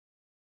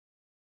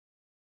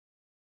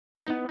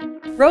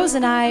Rose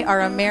and I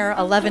are a mere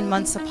 11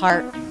 months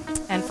apart,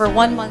 and for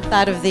 1 month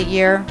out of the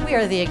year, we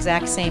are the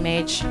exact same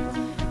age.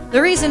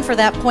 The reason for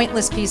that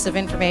pointless piece of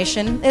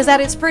information is that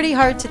it's pretty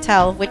hard to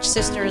tell which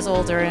sister is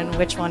older and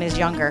which one is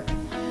younger.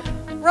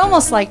 We're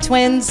almost like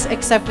twins,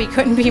 except we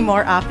couldn't be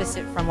more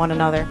opposite from one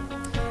another.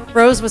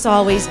 Rose was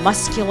always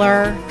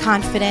muscular,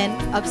 confident,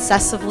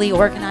 obsessively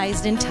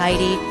organized and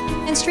tidy,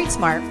 and street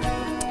smart.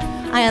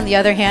 I, on the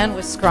other hand,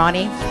 was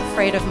scrawny,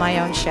 afraid of my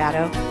own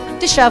shadow,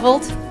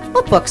 disheveled,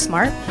 but book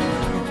smart.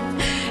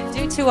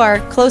 Due to our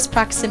close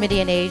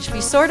proximity in age,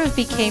 we sort of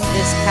became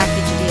this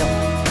package deal.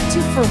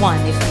 2 for 1,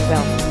 if you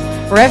will.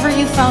 Wherever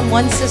you found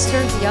one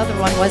sister, the other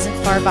one wasn't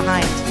far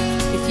behind.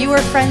 If you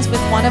were friends with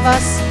one of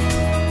us,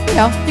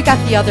 you got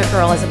the other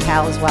girl as a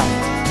pal as well.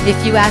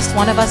 If you asked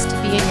one of us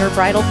to be in your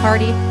bridal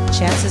party,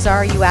 chances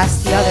are you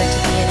asked the other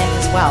to be in it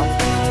as well.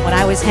 When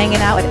I was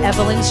hanging out at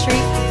Evelyn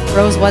Street,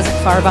 Rose wasn't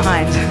far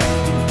behind.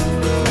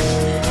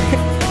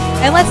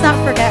 And let's not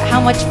forget how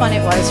much fun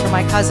it was for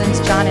my cousins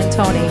John and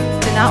Tony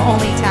to not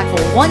only tackle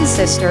one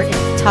sister in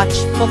touch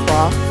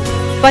football,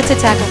 but to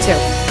tackle 2.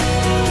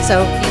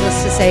 So,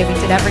 needless to say, we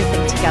did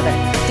everything together.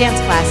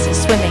 Dance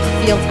classes, swimming,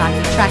 field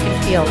hockey, track and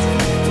field.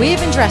 We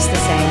even dressed the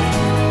same.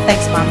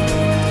 Thanks, Mom.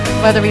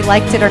 Whether we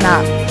liked it or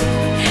not.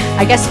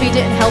 I guess we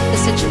didn't help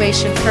the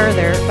situation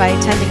further by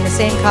attending the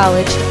same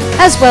college,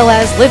 as well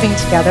as living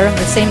together in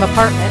the same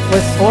apartment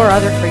with 4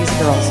 other crazy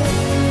girls.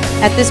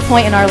 At this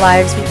point in our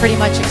lives, we pretty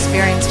much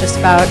experienced just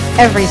about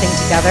everything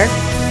together.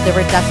 There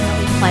were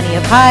definitely plenty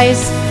of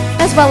highs,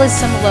 as well as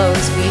some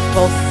lows we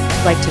both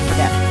like to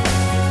forget.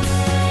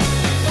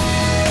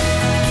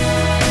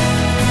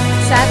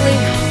 Sadly,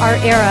 our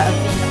era of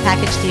being a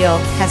package deal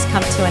has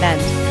come to an end,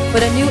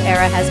 but a new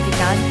era has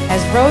begun as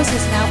Rose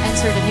has now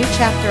entered a new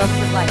chapter of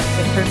her life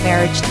with her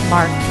marriage to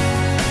Marc.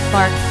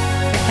 Marc,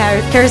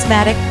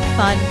 charismatic,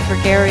 fun,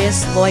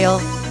 gregarious, loyal,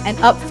 and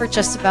up for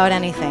just about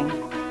anything.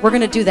 We're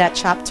going to do that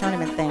chop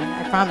tournament thing,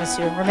 I promise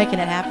you. We're making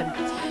it happen.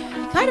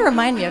 You kind of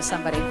remind me of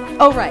somebody.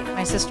 Oh, right,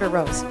 my sister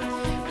Rose.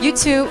 You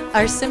two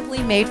are simply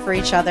made for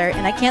each other,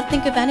 and I can't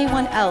think of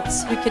anyone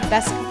else who could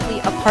best complete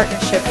a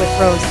partnership with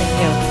Rose than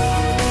you.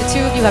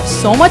 The 2 of you have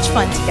so much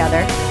fun together.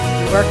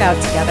 You work out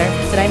together.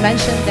 Did I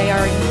mention they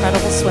are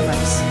incredible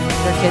swimmers?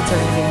 Their kids are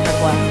going to be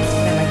incredible.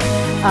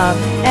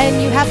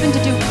 And you happen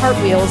to do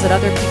cartwheels at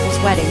other people's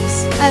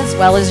weddings, as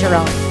well as your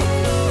own.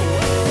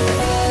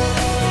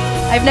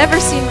 I've never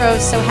seen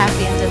Rose so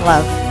happy and in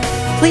love.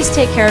 Please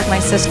take care of my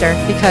sister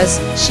because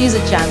she's a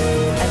gem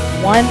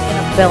and 1 in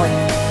a billion.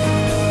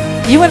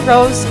 You and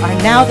Rose are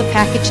now the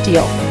package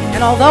deal.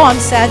 And although I'm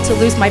sad to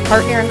lose my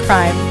partner in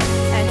crime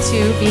and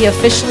to be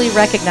officially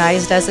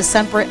recognized as a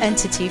separate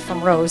entity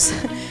from Rose,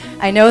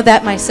 I know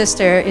that my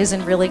sister is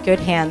in really good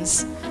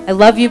hands. I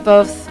love you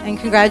both and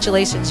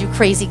congratulations, you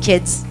crazy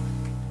kids.